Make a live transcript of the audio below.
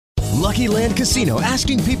Lucky Land Casino,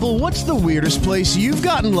 asking people, what's the weirdest place you've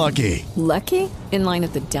gotten lucky? Lucky? In line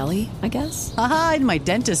at the deli, I guess? Aha, in my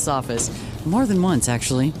dentist's office. More than once,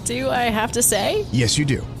 actually. Do I have to say? Yes, you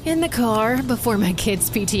do. In the car before my kids'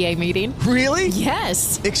 PTA meeting. Really?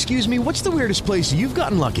 Yes. Excuse me, what's the weirdest place you've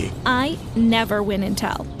gotten lucky? I never win and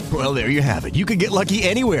tell. Well, there you have it. You can get lucky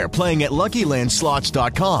anywhere, playing at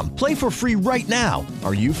LuckyLandSlots.com. Play for free right now.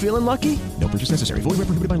 Are you feeling lucky? No purchase necessary. Void where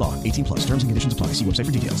prohibited by law. 18 plus. Terms and conditions apply. See website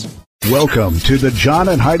for details. Welcome to the John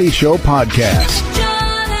and Heidi Show podcast.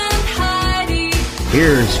 John and Heidi.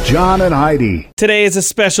 Here's John and Heidi. Today is a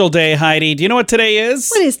special day, Heidi. Do you know what today is?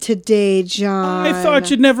 What is today, John? I thought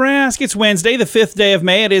you'd never ask. It's Wednesday, the 5th day of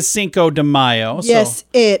May. It is Cinco de Mayo. Yes, so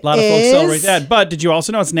it is. A lot of folks celebrate that. But did you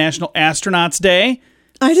also know it's National Astronauts Day?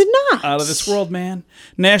 I did not. Out of this world, man.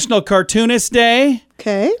 National Cartoonist Day.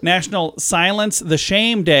 Okay. National Silence the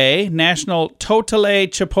Shame Day. National Totale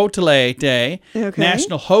Chipotle Day. Okay.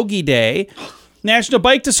 National Hoagie Day. National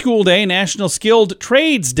Bike to School Day. National Skilled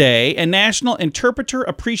Trades Day. And National Interpreter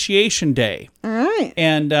Appreciation Day. All right.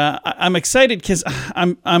 And I'm excited because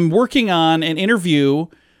I'm working on an interview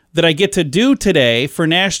that I get to do today for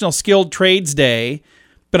National Skilled Trades Day,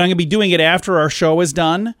 but I'm going to be doing it after our show is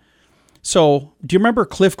done. So, do you remember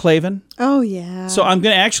Cliff Clavin? Oh, yeah. So, I'm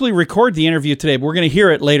going to actually record the interview today, but we're going to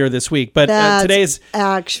hear it later this week. But That's today's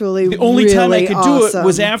actually the only really time I could do it awesome.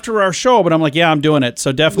 was after our show, but I'm like, yeah, I'm doing it.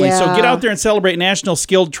 So, definitely. Yeah. So, get out there and celebrate National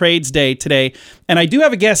Skilled Trades Day today. And I do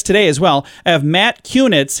have a guest today as well. I have Matt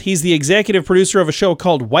Kunitz. He's the executive producer of a show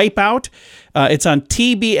called Wipeout. It's on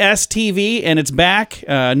TBS TV, and it's back.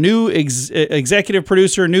 New executive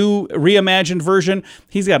producer, new reimagined version.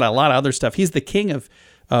 He's got a lot of other stuff. He's the king of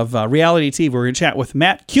reality TV. We're going to chat with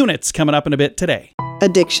Matt Kunitz coming up in a bit today.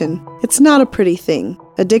 Addiction. It's not a pretty thing.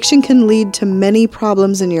 Addiction can lead to many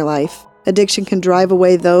problems in your life. Addiction can drive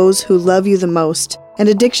away those who love you the most. And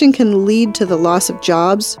addiction can lead to the loss of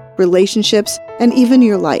jobs, relationships, and even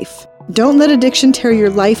your life. Don't let addiction tear your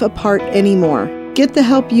life apart anymore. Get the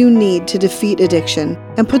help you need to defeat addiction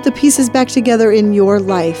and put the pieces back together in your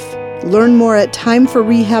life. Learn more at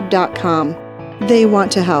timeforrehab.com. They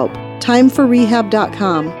want to help.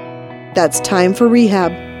 timeforrehab.com. That's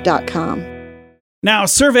timeforrehab.com. Now,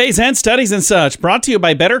 surveys and studies and such brought to you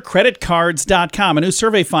by BetterCreditCards.com. A new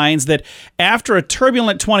survey finds that after a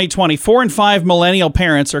turbulent 2020, 4 in 5 millennial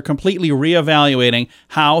parents are completely reevaluating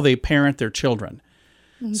how they parent their children.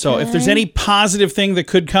 Okay. So if there's any positive thing that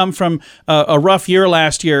could come from a rough year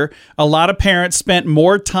last year, a lot of parents spent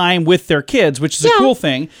more time with their kids, which is a cool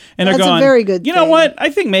thing. And they're going, a very good you know what?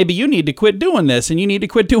 I think maybe you need to quit doing this and you need to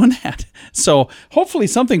quit doing that. So hopefully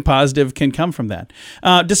something positive can come from that.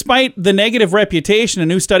 Despite the negative reputation, a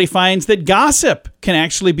new study finds that gossip can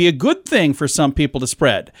actually be a good thing for some people to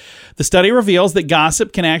spread. The study reveals that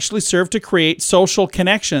gossip can actually serve to create social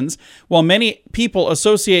connections. While many people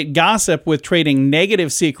associate gossip with trading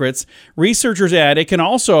negative secrets, researchers add it can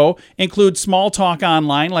also include small talk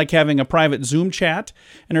online, like having a private Zoom chat,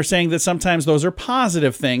 and are saying that sometimes those are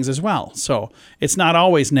positive things as well. So it's not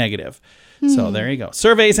always negative. So there you go.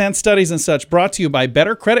 Surveys and studies and such brought to you by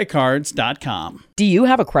BetterCreditCards.com. Do you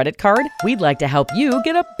have a credit card? We'd like to help you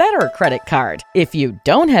get a better credit card. If you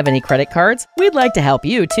don't have any credit cards, we'd like to help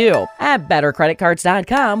you too. At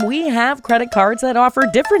BetterCreditCards.com, we have credit cards that offer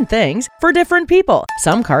different things for different people.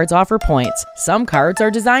 Some cards offer points. Some cards are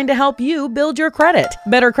designed to help you build your credit.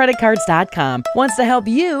 BetterCreditCards.com wants to help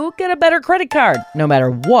you get a better credit card, no matter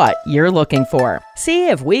what you're looking for. See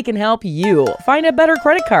if we can help you find a better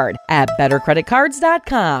credit card at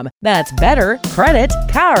BetterCreditCards.com. That's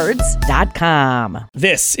BetterCreditCards.com.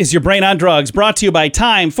 This is your Brain on Drugs, brought to you by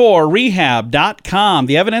TimeForRehab.com.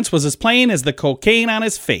 The evidence was as plain as the cocaine on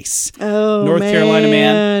his face. Oh, North Carolina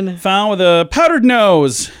man found with a powdered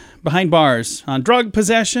nose behind bars on drug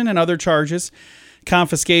possession and other charges.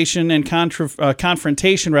 Confiscation and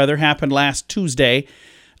confrontation happened last Tuesday.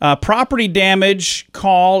 Property damage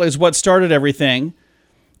call is what started everything.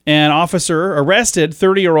 An officer arrested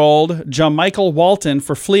 30-year-old Jamichael Walton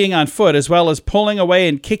for fleeing on foot, as well as pulling away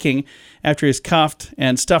and kicking after he was cuffed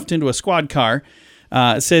and stuffed into a squad car.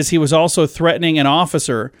 It says he was also threatening an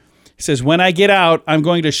officer. He says, when I get out, I'm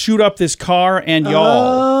going to shoot up this car and y'all.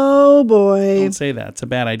 Oh, boy. Don't say that. It's a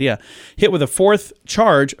bad idea. Hit with a fourth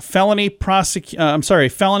charge, felony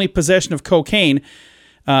possession of cocaine.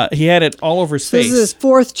 He had it all over his face. This is his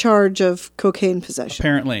fourth charge of cocaine possession.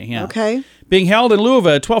 Apparently, yeah. Okay. Being held in lieu of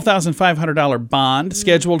a $12,500 bond,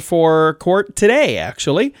 scheduled for court today,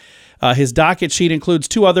 actually. His docket sheet includes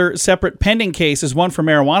 2 other separate pending cases, one for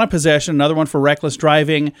marijuana possession, another one for reckless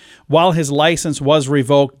driving, while his license was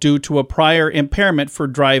revoked due to a prior impairment for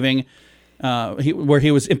driving, where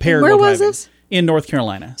he was impaired while driving. Where was this? in North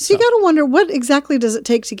Carolina. So you got to wonder, what exactly does it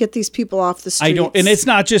take to get these people off the streets? I don't, and it's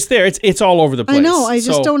not just there. It's all over the place. I know. I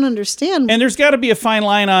just don't understand. And there's got to be a fine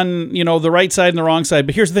line on, the right side and the wrong side.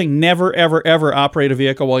 But here's the thing: never, ever, ever operate a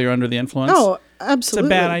vehicle while you're under the influence. Oh, absolutely. It's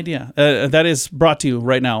a bad idea. That is brought to you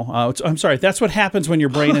right now. I'm sorry. That's what happens when your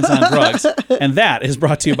brain is on drugs, and that is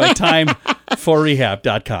brought to you by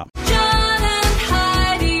TimeForRehab.com.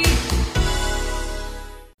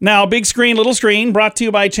 Now, big screen, little screen, brought to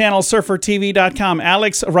you by ChannelSurferTV.com.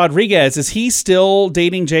 Alex Rodriguez, is he still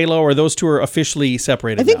dating J-Lo, or those two are officially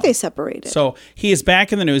separated I think now? they separated. So he is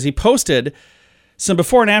back in the news. He posted some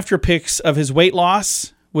before and after pics of his weight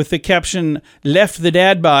loss with the caption, "Left the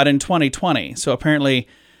dad bod in 2020." So apparently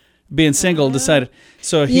being single decided.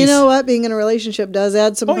 So he's, you know what? Being in a relationship does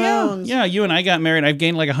add some pounds. Yeah, you and I got married. I've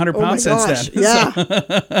gained like 100 pounds since then. Yeah.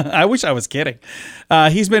 So, I wish I was kidding.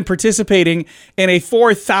 He's been participating in a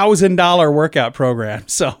 $4,000 workout program.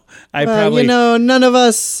 So I probably... none of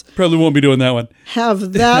us probably won't be doing that one.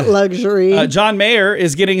 Have that luxury. John Mayer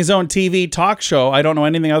is getting his own TV talk show. I don't know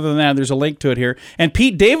anything other than that. There's a link to it here. And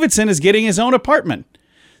Pete Davidson is getting his own apartment.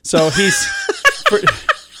 So he's...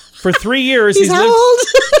 For 3 years, he's how old?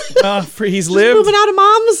 He's lived moving out of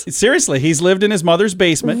mom's. Seriously, he's lived in his mother's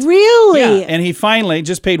basement. Really? Yeah, and he finally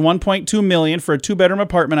just paid $1.2 million for a 2-bedroom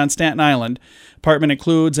apartment on Staten Island. Apartment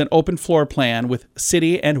includes an open floor plan with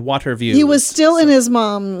city and water views. He was still in his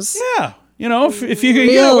mom's. Yeah, if you can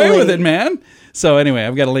get away with it, man. So anyway,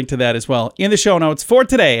 I've got a link to that as well in the show notes for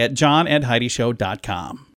today at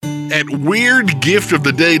johnandheidishow.com. At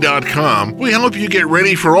WeirdGiftOfTheDay.com, we help you get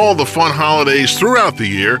ready for all the fun holidays throughout the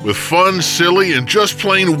year with fun, silly, and just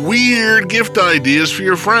plain weird gift ideas for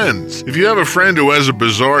your friends. If you have a friend who has a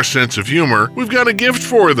bizarre sense of humor, we've got a gift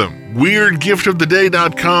for them.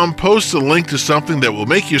 WeirdGiftOfTheDay.com posts a link to something that will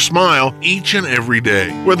make you smile each and every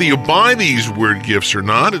day. Whether you buy these weird gifts or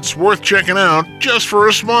not, it's worth checking out just for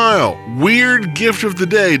a smile.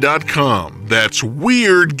 WeirdGiftOfTheDay.com. That's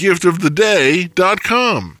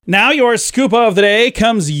WeirdGiftOfTheDay.com. Now your scoop of the day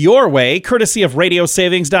comes your way, courtesy of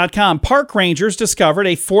RadioSavings.com. Park rangers discovered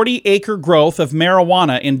a 40-acre growth of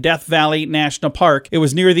marijuana in Death Valley National Park. It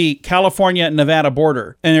was near the California-Nevada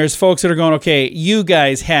border. And there's folks that are going, okay, you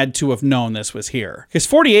guys had to have known this was here. Because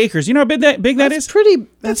 40 acres, you know how big that is?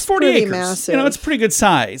 That's 40 pretty acres. Massive. It's pretty good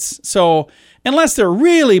size. So... unless they're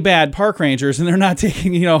really bad park rangers and they're not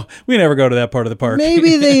taking, we never go to that part of the park.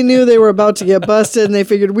 Maybe they knew they were about to get busted and they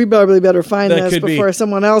figured we probably better find this before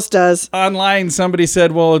someone else does. Online, somebody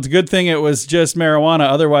said, well, it's a good thing it was just marijuana.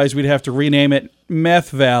 Otherwise, we'd have to rename it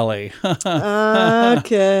Meth Valley. Okay,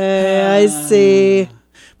 I see.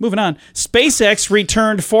 Moving on. SpaceX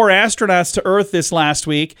returned 4 astronauts to Earth this last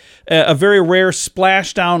week, a very rare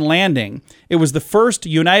splashdown landing. It was the first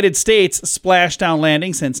United States splashdown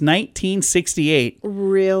landing since 1968.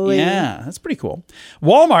 Really? Yeah, that's pretty cool.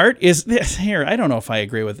 Walmart is, here, I don't know if I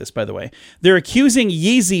agree with this, by the way. They're accusing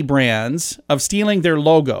Yeezy brands of stealing their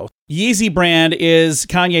logo. Yeezy brand is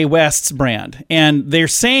Kanye West's brand, and they're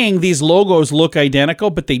saying these logos look identical,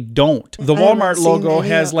 but they don't. The Walmart logo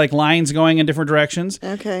has like lines going in different directions.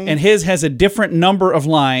 Okay. And his has a different number of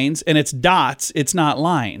lines, and it's dots. It's not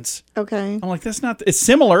lines. Okay. I'm like, that's not, it's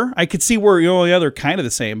similar. I could see where, they're kind of the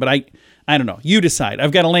same, but I don't know. You decide.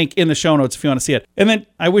 I've got a link in the show notes if you want to see it. And then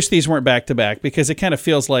I wish these weren't back to back because it kind of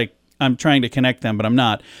feels like I'm trying to connect them, but I'm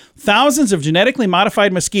not. Thousands of genetically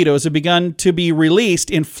modified mosquitoes have begun to be released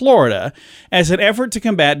in Florida as an effort to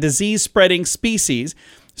combat disease-spreading species.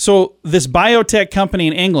 So this biotech company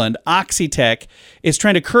in England, Oxitec, is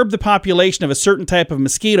trying to curb the population of a certain type of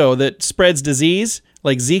mosquito that spreads disease,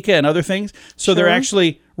 like Zika and other things. So they're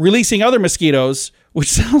actually releasing other mosquitoes, which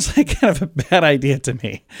sounds like kind of a bad idea to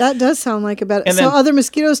me. That does sound like a bad idea. So other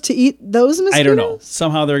mosquitoes to eat those mosquitoes? I don't know.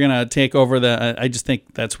 Somehow they're going to take over I just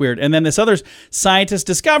think that's weird. And then this other scientist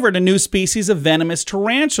discovered a new species of venomous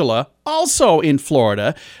tarantula, also in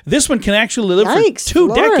Florida. This one can actually live for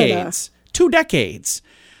 2 decades. 2 decades.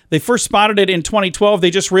 They first spotted it in 2012. They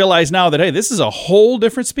just realized now that, hey, this is a whole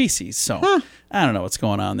different species. So I don't know what's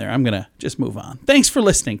going on there. I'm going to just move on. Thanks for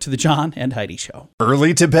listening to the John and Heidi Show.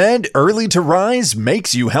 Early to bed, early to rise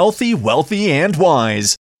makes you healthy, wealthy, and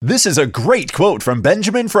wise. This is a great quote from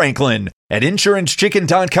Benjamin Franklin. At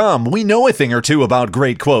InsuranceChicken.com, we know a thing or two about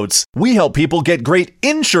great quotes. We help people get great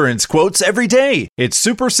insurance quotes every day. It's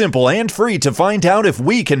super simple and free to find out if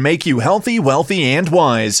we can make you healthy, wealthy, and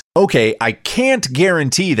wise. Okay, I can't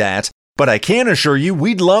guarantee that, But I can assure you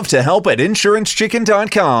we'd love to help at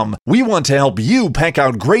InsuranceChicken.com. We want to help you peck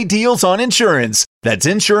out great deals on insurance. That's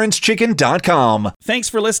InsuranceChicken.com. Thanks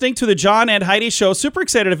for listening to the John and Heidi Show. Super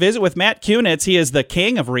excited to visit with Matt Kunitz. He is the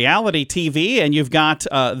king of reality TV, and you've got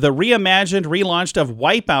the reimagined, relaunched of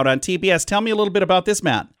Wipeout on TBS. Tell me a little bit about this,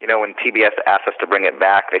 Matt. You know, when TBS asked us to bring it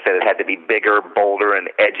back, they said it had to be bigger, bolder, and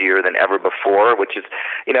edgier than ever before, which is,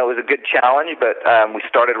 you know, it was a good challenge, but we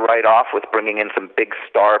started right off with bringing in some big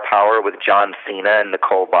star power with John Cena and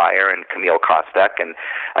Nicole Byer and Camille Kostek, and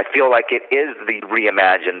I feel like it is the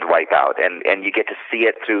reimagined Wipeout, and you get to see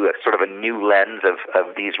it through a sort of a new lens of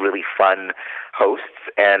these really fun hosts,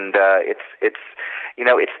 and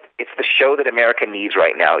it's the show that America needs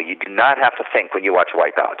right now. You do not have to think when you watch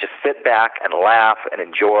Wipeout. Just sit back and laugh and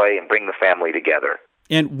enjoy and bring the family together.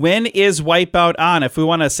 And when is Wipeout on? If we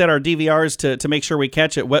want to set our DVRs to make sure we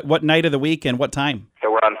catch it, what night of the week and what time?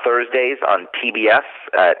 So we're on Thursdays on TBS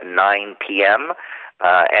at 9 p.m.,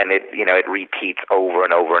 and it repeats over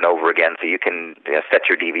and over and over again, so you can set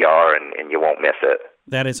your DVR and you won't miss it.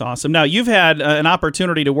 That is awesome. Now, you've had an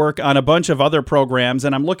opportunity to work on a bunch of other programs,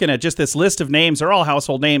 and I'm looking at just this list of names. They're all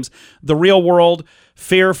household names. The Real World,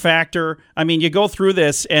 Fear Factor. I mean, you go through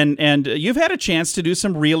this, and you've had a chance to do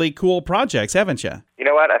some really cool projects, haven't you? You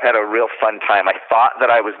know what? I've had a real fun time. I thought that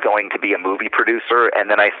I was going to be a movie producer, and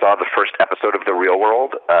then I saw the first episode of The Real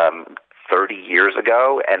World 30 years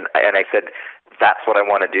ago, and I said, that's what I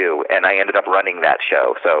want to do, and I ended up running that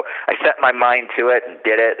show. So I set my mind to it and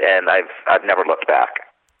did it, and I've never looked back.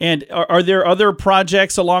 And are there other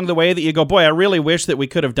projects along the way that you go, boy, I really wish that we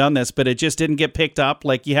could have done this, but it just didn't get picked up?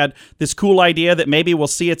 Like you had this cool idea that maybe we'll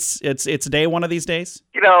see its day one of these days?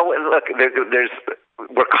 You know, look,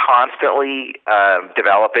 we're constantly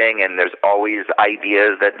developing, and there's always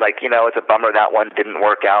ideas that, like, you know, it's a bummer that one didn't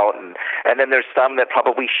work out, and then there's some that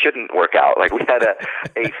probably shouldn't work out. Like we had an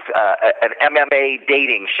MMA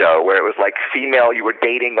dating show where it was like you were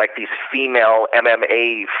dating like these female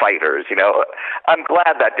MMA fighters. You know, I'm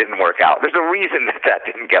glad that didn't work out. There's a reason that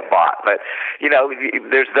didn't get bought, but you know,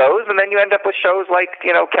 there's those, and then you end up with shows like,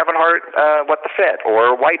 you know, Kevin Hart, What the Fit,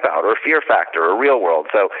 or Wipeout, or Fear Factor, or Real World.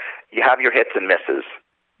 So you have your hits and misses.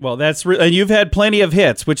 Well, and you've had plenty of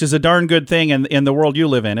hits, which is a darn good thing in the world you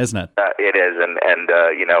live in, isn't it? It is, and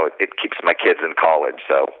you know, it keeps my kids in college,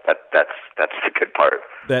 so that's the good part.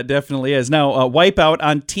 That definitely is. Now, Wipeout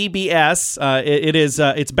on TBS,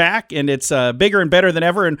 it's back, and it's bigger and better than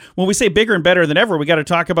ever. And when we say bigger and better than ever, we got to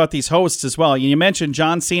talk about these hosts as well. You mentioned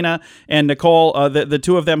John Cena and Nicole, the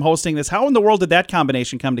two of them hosting this. How in the world did that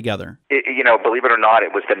combination come together? You know, believe it or not,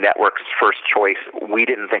 it was the network's first choice. We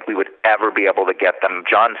didn't think we would ever be able to get them.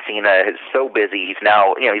 John Cena is so busy. He's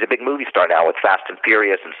now, you know, he's a big movie star now with Fast and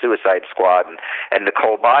Furious and Suicide Squad, and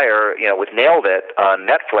Nicole Byer, you know, with Nailed It on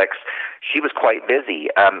Netflix. She was quite busy.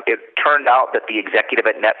 It turned out that the executive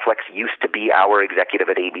at Netflix used to be our executive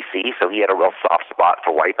at ABC, so he had a real soft spot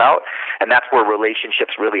for Wipeout, and that's where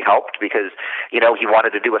relationships really helped because, you know, he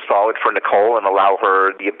wanted to do a solid for Nicole and allow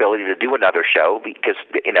her the ability to do another show because,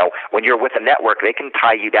 you know, when you're with a network, they can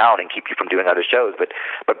tie you down and keep you from doing other shows, but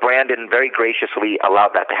Brandon very graciously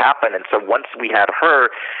allowed that to happen, and so once we had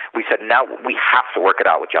her, we said, now we have to work it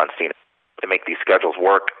out with John Cena to make these schedules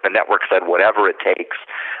work. The network said whatever it takes.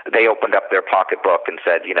 They opened up their pocketbook and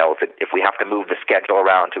said, you know, if we have to move the schedule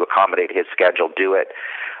around to accommodate his schedule, do it.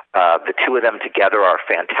 The two of them together are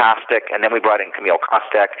fantastic. And then we brought in Camille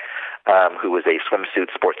Kostek, who was a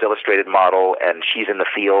swimsuit Sports Illustrated model, and she's in the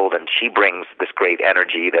field, and she brings this great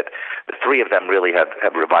energy that the three of them really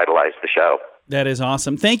have revitalized the show. That is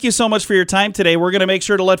awesome. Thank you so much for your time today. We're going to make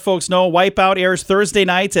sure to let folks know Wipeout airs Thursday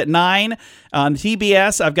nights at 9 on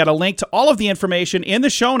TBS. I've got a link to all of the information in the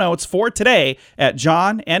show notes for today at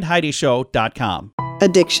johnandheidishow.com.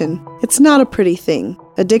 Addiction. It's not a pretty thing.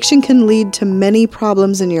 Addiction can lead to many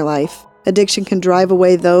problems in your life. Addiction can drive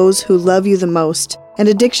away those who love you the most. And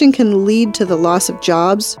addiction can lead to the loss of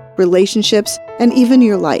jobs, relationships, and even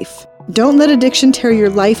your life. Don't let addiction tear your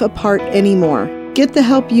life apart anymore. Get the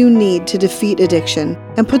help you need to defeat addiction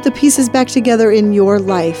and put the pieces back together in your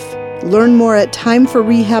life. Learn more at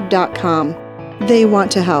timeforrehab.com. They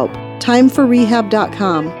want to help.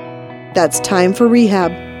 Timeforrehab.com. That's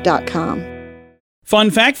timeforrehab.com.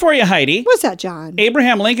 Fun fact for you, Heidi. What's that, John?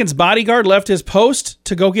 Abraham Lincoln's bodyguard left his post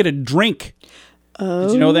to go get a drink. Oh,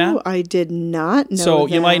 did you know that? I did not know So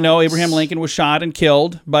that. you might know Abraham Lincoln was shot and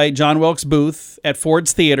killed by John Wilkes Booth at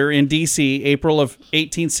Ford's Theater in D.C., April of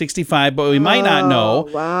 1865. But we might not know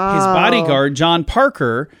his bodyguard, John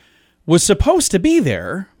Parker, was supposed to be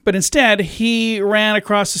there, but instead he ran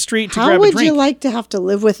across the street to How grab a would drink. you like to have to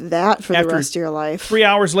live with that for the After rest of your life? 3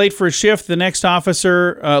 hours late for his shift, the next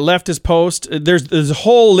officer left his post. There's a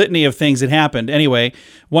whole litany of things that happened. Anyway,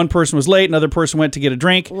 one person was late, another person went to get a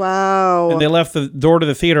drink. Wow. And they left the door to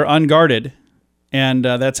the theater unguarded, and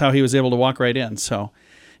that's how he was able to walk right in. So,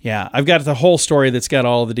 yeah, I've got the whole story that's got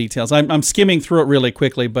all of the details. I'm skimming through it really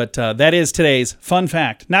quickly, but that is today's fun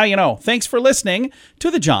fact. Now you know. Thanks for listening to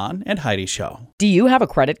The John and Heidi Show. Do you have a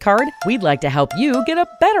credit card? We'd like to help you get a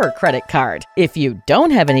better credit card. If you don't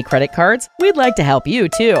have any credit cards, we'd like to help you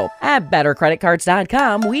too. At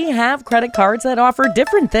BetterCreditCards.com, we have credit cards that offer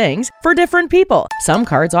different things for different people. Some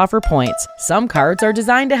cards offer points. Some cards are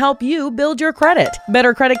designed to help you build your credit.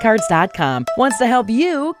 BetterCreditCards.com wants to help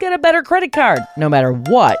you get a better credit card, no matter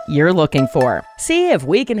what you're looking for. See if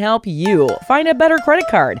we can help you find a better credit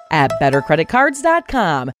card at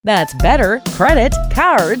BetterCreditCards.com. That's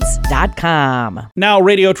BetterCreditCards.com. Now,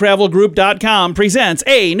 RadioTravelGroup.com presents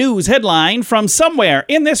a news headline from somewhere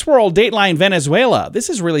in this world, Dateline Venezuela. This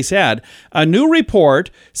is really sad. A new report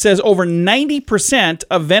says over 90%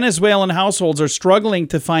 of Venezuelan households are struggling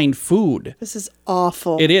to find food. This is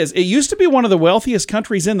awful. It is. It used to be one of the wealthiest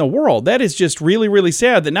countries in the world. That is just really, really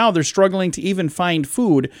sad that now they're struggling to even find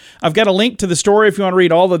food. I've got a link to the story if you want to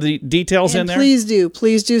read all of the details in there. Please do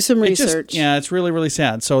some research. It's really, really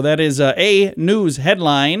sad. So that is a news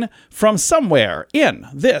headline from somewhere in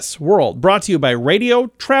this world, brought to you by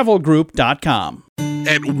RadioTravelGroup.com.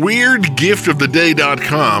 At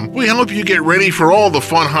WeirdGiftOfTheDay.com, we help you get ready for all the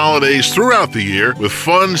fun holidays throughout the year with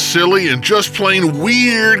fun, silly, and just plain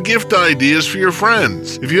weird gift ideas for your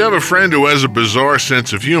friends. If you have a friend who has a bizarre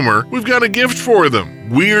sense of humor, we've got a gift for them.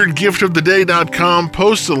 WeirdGiftOfTheDay.com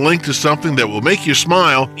posts a link to something that will make you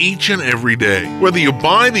smile each and every day. Whether you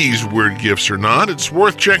buy these weird gifts or not, it's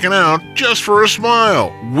worth checking out just for a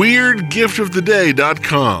smile.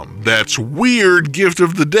 WeirdGiftOfTheDay.com. That's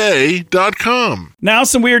WeirdGiftOfTheDay.com. Now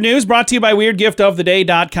some weird news brought to you by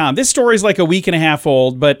WeirdGiftOfTheDay.com. This story is like a week and a half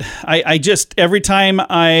old, but I just, every time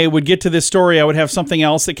I would get to this story, I would have something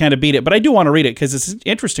else that kind of beat it. But I do want to read it because it's an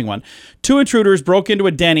interesting one. 2 intruders broke into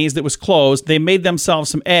a Denny's that was closed. They made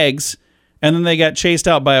themselves some eggs, and then they got chased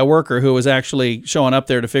out by a worker who was actually showing up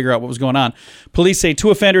there to figure out what was going on. Police say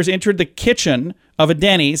 2 offenders entered the kitchen of a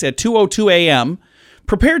Denny's at 2:02 a.m.,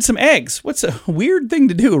 prepared some eggs. What's a weird thing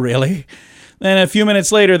to do, really? Then a few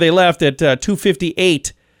minutes later, they left at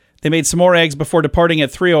 2:58. They made some more eggs before departing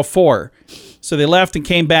at 3:04. So they left and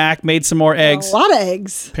came back, made some more eggs. A lot of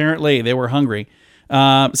eggs. Apparently, they were hungry.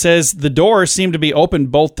 Says the door seemed to be open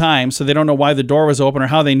both times, so they don't know why the door was open or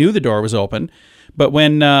how they knew the door was open. But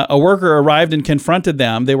when a worker arrived and confronted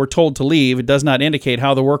them, they were told to leave. It does not indicate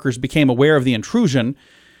how the workers became aware of the intrusion.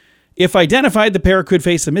 If identified, the pair could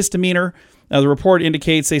face a misdemeanor. The report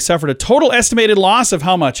indicates they suffered a total estimated loss of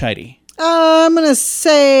how much, Heidi? I'm going to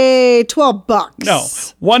say $12. No,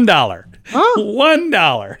 $1. Huh?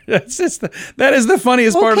 $1. That is the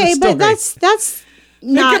funniest part of the story. Okay, but that's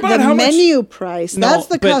not the menu price. No, that's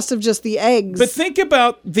the cost of just the eggs. But think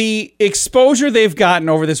about the exposure they've gotten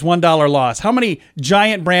over this $1 loss. How many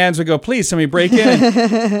giant brands would go, please, somebody break in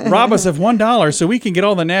and rob us of $1 so we can get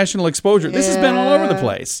all the national exposure? This has been all over the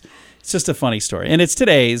place. It's just a funny story. And it's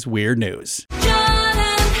today's weird news.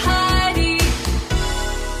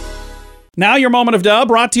 Now your moment of duh,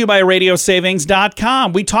 brought to you by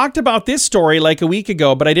RadioSavings.com. We talked about this story like a week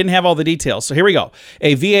ago, but I didn't have all the details. So here we go.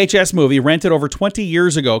 A VHS movie rented over 20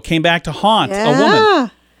 years ago came back to haunt a woman.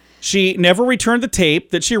 She never returned the tape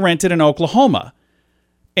that she rented in Oklahoma.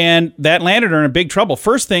 And that landed her in big trouble.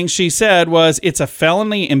 First thing she said was, it's a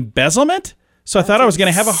felony embezzlement? So I thought I was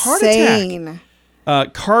going to have a heart attack.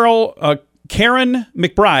 Karen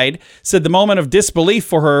McBride said the moment of disbelief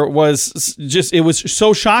for her was it was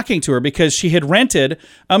so shocking to her because she had rented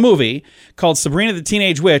a movie called Sabrina the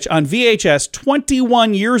Teenage Witch on VHS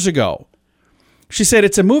 21 years ago. She said,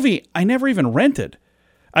 it's a movie I never even rented.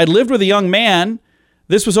 I lived with a young man.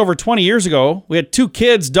 This was over 20 years ago. We had 2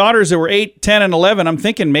 kids, daughters that were 8, 10, and 11. I'm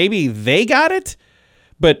thinking maybe they got it,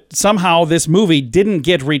 but somehow this movie didn't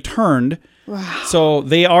get returned. Wow. So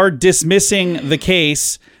they are dismissing the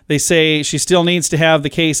case. They say she still needs to have the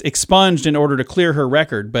case expunged in order to clear her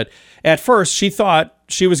record. But at first, she thought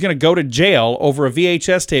she was going to go to jail over a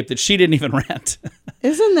VHS tape that she didn't even rent.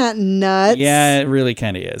 Isn't that nuts? Yeah, it really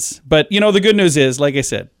kind of is. But, the good news is, like I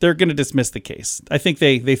said, they're going to dismiss the case. I think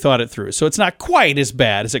they thought it through. So it's not quite as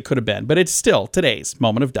bad as it could have been, but it's still today's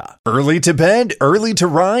moment of duh. Early to bed, early to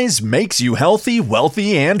rise makes you healthy,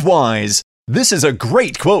 wealthy, and wise. This is a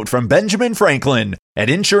great quote from Benjamin Franklin. At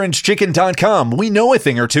InsuranceChicken.com, we know a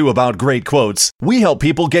thing or two about great quotes. We help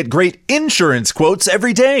people get great insurance quotes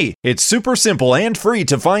every day. It's super simple and free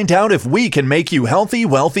to find out if we can make you healthy,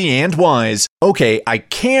 wealthy, and wise. Okay, I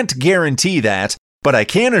can't guarantee that, but I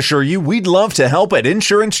can assure you we'd love to help at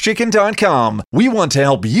InsuranceChicken.com. We want to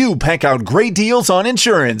help you peck out great deals on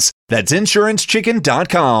insurance. That's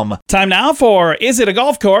InsuranceChicken.com. Time now for Is It a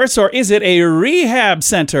Golf Course or Is It a Rehab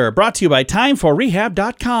Center? Brought to you by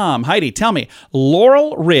TimeForRehab.com. Heidi, tell me,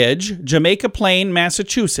 Laurel Ridge, Jamaica Plain,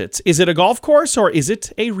 Massachusetts. Is it a golf course or is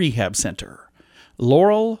it a rehab center?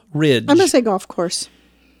 Laurel Ridge. I'm going to say golf course.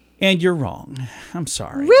 And you're wrong. I'm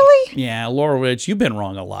sorry. Really? Yeah, Laurel Ridge. You've been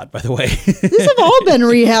wrong a lot, by the way. These have all been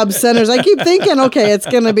rehab centers. I keep thinking, okay, it's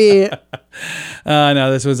going to be...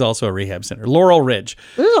 No, this was also a rehab center. Laurel Ridge.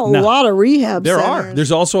 There's a lot of rehab centers. There are.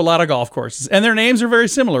 There's also a lot of golf courses. And their names are very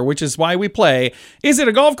similar, which is why we play Is It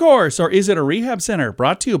a Golf Course or Is It a Rehab Center?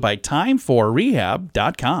 Brought to you by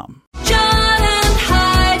TimeForRehab.com.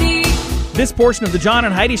 This portion of the John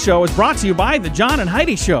and Heidi Show is brought to you by the John and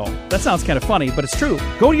Heidi Show. That sounds kind of funny, but it's true.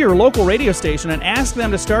 Go to your local radio station and ask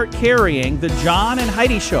them to start carrying the John and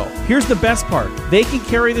Heidi Show. Here's the best part. They can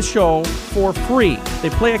carry the show for free. They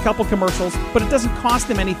play a couple commercials, but it doesn't cost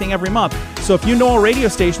them anything every month. So if you know a radio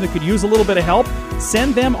station that could use a little bit of help,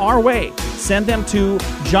 send them our way. Send them to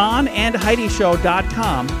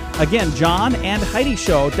johnandheidishow.com. Again,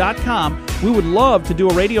 johnandheidishow.com. We would love to do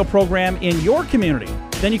a radio program in your community.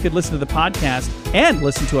 Then you could listen to the podcast and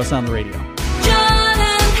listen to us on the radio. John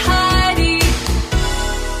and Heidi.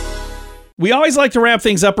 We always like to wrap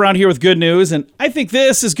things up around here with good news, and I think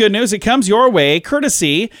this is good news. It comes your way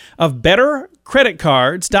courtesy of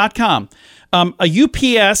BetterCreditCards.com.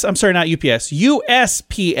 USPS,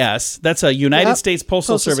 that's a United States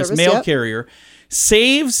Postal Service mail carrier,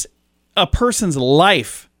 saves a person's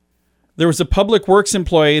life. There was a public works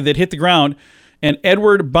employee that hit the ground, and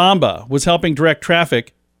Edward Bamba was helping direct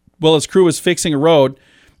traffic while his crew was fixing a road,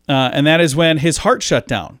 and that is when his heart shut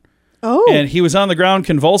down. Oh. And he was on the ground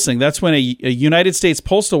convulsing. That's when a United States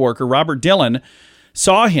postal worker, Robert Dillon,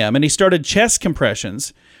 saw him, and he started chest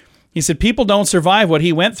compressions. He said, people don't survive what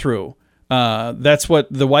he went through. That's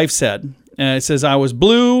what the wife said. It says, I was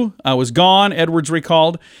blue, I was gone, Edwards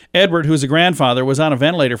recalled. Edward, who's a grandfather, was on a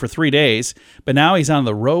ventilator for 3 days, but now he's on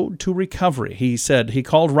the road to recovery. He said he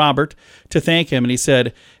called Robert to thank him, and he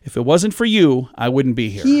said, if it wasn't for you, I wouldn't be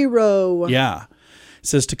here. Hero. Yeah.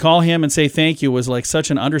 Says to call him and say thank you was like such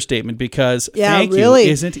an understatement because thank really.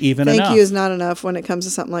 you isn't even enough. Thank you is not enough when it comes to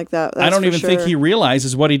something like that. That's I don't even think he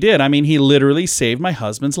realizes what he did. I mean, he literally saved my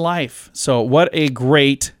husband's life. So what a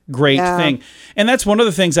great thing. And that's one of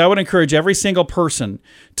the things I would encourage every single person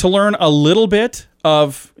to learn a little bit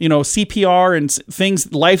of, CPR and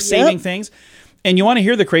things, life-saving things. And you want to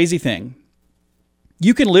hear the crazy thing.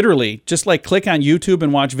 You can literally just click on YouTube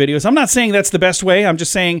and watch videos. I'm not saying that's the best way. I'm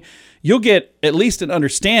just saying you'll get at least an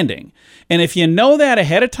understanding. And if you know that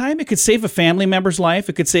ahead of time, it could save a family member's life.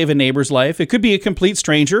 It could save a neighbor's life. It could be a complete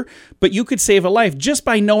stranger, but you could save a life just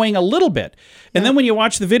by knowing a little bit. And then when you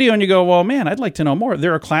watch the video and you go, well, man, I'd like to know more.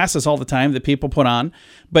 There are classes all the time that people put on,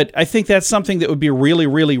 but I think that's something that would be really,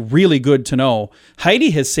 really, really good to know.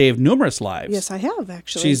 Heidi has saved numerous lives. Yes, I have,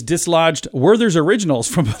 actually. She's dislodged Werther's Originals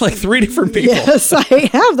from 3 different people. Yes, I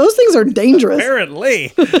have. Those things are dangerous.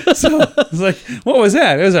 Apparently. So it's like, what was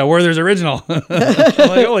that? It was a Werther's Original. I'm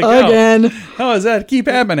like, holy cow. Again. How does that keep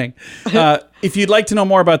happening? If you'd like to know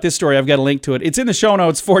more about this story, I've got a link to it. It's in the show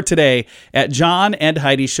notes for today at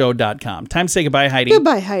johnandheidishow.com. Time to say goodbye, Heidi.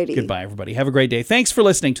 Goodbye, Heidi. Goodbye, everybody. Have a great day. Thanks for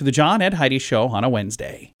listening to the John and Heidi Show on a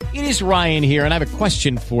Wednesday. It is Ryan here, and I have a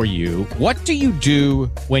question for you. What do you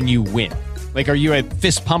do when you win? Are you a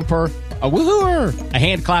fist pumper? A woohooer, a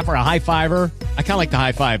hand clapper, a high fiver. I kind of like the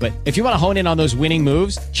high five, but if you want to hone in on those winning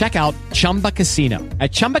moves, check out Chumba Casino.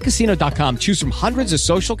 At ChumbaCasino.com, choose from hundreds of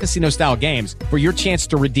social casino style games for your chance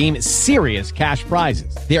to redeem serious cash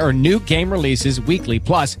prizes. There are new game releases weekly,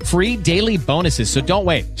 plus free daily bonuses. So don't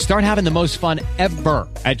wait. Start having the most fun ever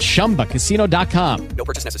at ChumbaCasino.com. No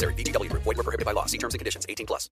purchase necessary. VGW Group. Void where prohibited by law. See terms and conditions. 18+.